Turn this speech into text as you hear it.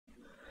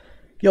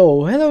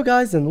Yo, hello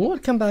guys and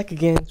welcome back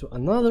again to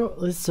another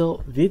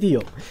ISO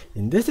video.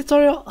 In this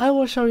tutorial I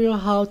will show you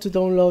how to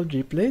download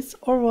replays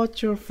or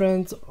watch your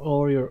friends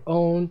or your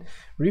own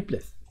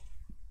replays.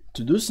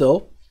 To do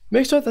so,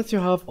 make sure that you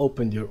have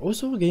opened your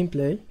ISO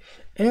gameplay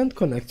and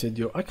connected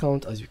your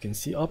account, as you can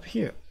see up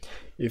here.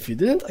 If you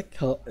didn't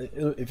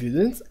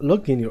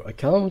log in your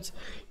account,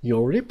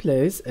 your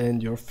replays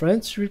and your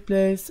friends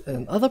replays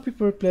and other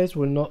people replays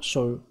will not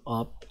show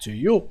up to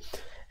you,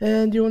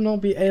 and you will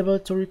not be able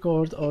to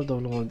record or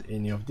download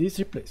any of these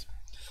replays.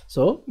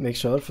 So make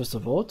sure first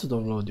of all to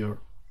download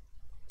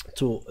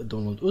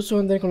ISO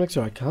and then connect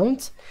your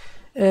account,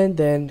 and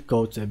then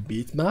go to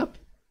Bitmap,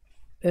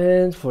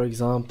 and for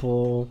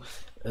example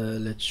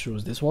let's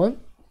choose this one.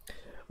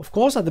 Of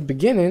course, at the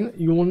beginning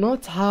you will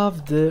not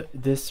have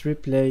this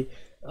replay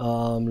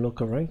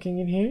local ranking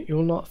in here. You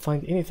will not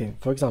find anything.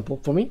 For example,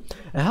 for me,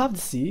 I have the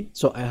C,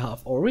 so I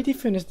have already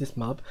finished this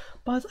map,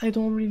 but I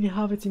don't really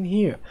have it in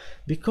here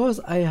because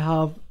I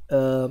have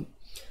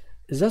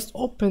just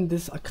opened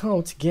this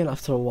account again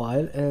after a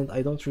while, and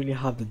I don't really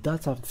have the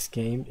data of this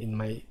game in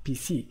my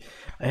PC.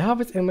 I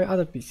have it in my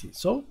other PC.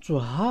 So to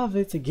have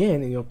it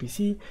again in your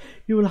PC,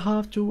 you will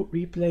have to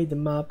replay the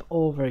map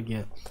over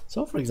again.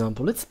 So for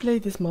example, let's play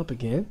this map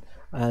again.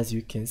 As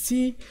you can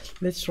see,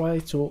 let's try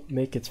to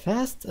make it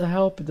fast. I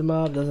hope the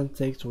map doesn't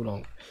take too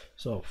long.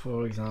 So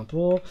for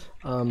example,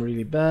 I'm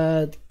really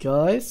bad,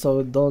 guys,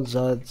 so don't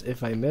judge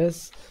if I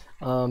miss.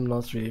 I'm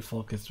not really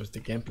focused with the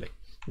gameplay.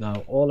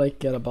 Now all I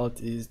care about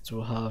is to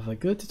have a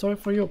good tutorial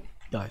for you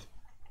guys.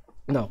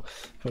 Now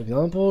for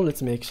example,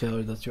 let's make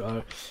sure that you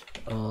are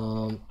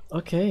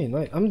okay,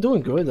 nice. I'm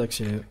doing good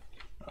actually.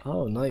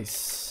 Oh,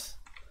 nice.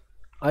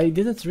 I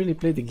didn't really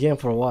play the game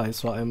for a while,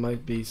 so I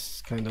might be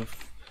kind of,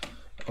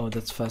 oh,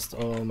 that's fast.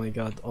 Oh my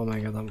god,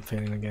 I'm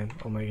failing again.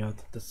 Oh my god,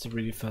 that's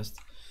really fast.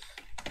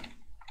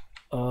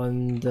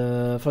 And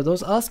for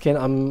those asking,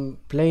 I'm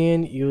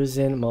playing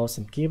using mouse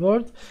and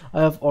keyboard. I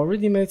have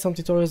already made some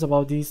tutorials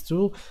about these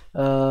two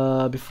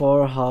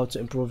before, how to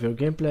improve your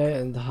gameplay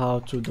and how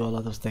to do a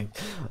lot of things.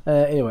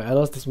 Anyway, I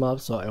lost this map,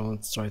 so I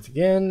want to try it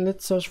again.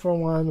 Let's search for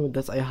one with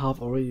that I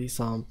have already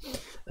some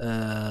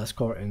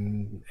score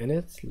in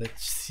it.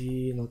 Let's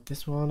see, not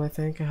this one. I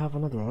think I have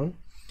another one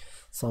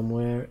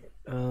somewhere.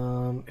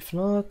 If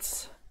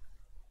not,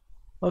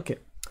 okay.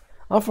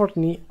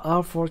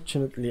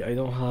 Unfortunately, I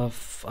don't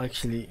have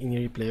actually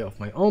any replay of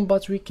my own,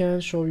 but we can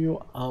show you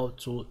how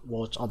to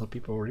watch other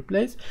people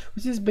replays,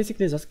 which is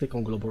basically just click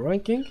on global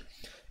ranking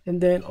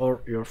and then,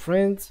 or your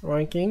friends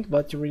ranking,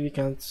 but you really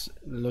can't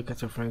look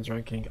at your friends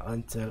ranking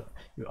until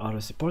you are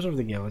a supporter of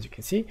the game. As you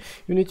can see,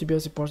 you need to be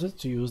a supporter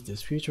to use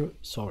this feature.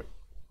 Sorry.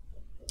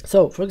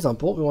 So for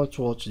example, we want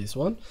to watch this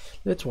one.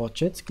 Let's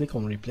watch it. Click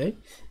on replay,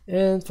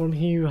 and from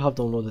here you have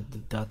downloaded the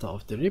data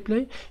of the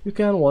replay. You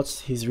can watch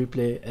his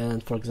replay,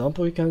 and for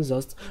example you can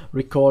just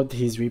record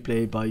his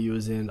replay by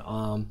using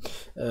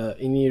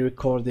any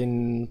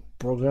recording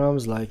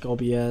programs like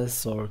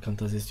OBS or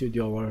Camtasia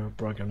Studio or whatever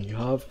program you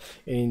have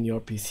in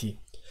your PC.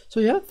 So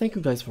yeah, thank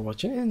you guys for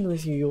watching, and I'll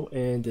see you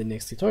in the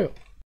next tutorial.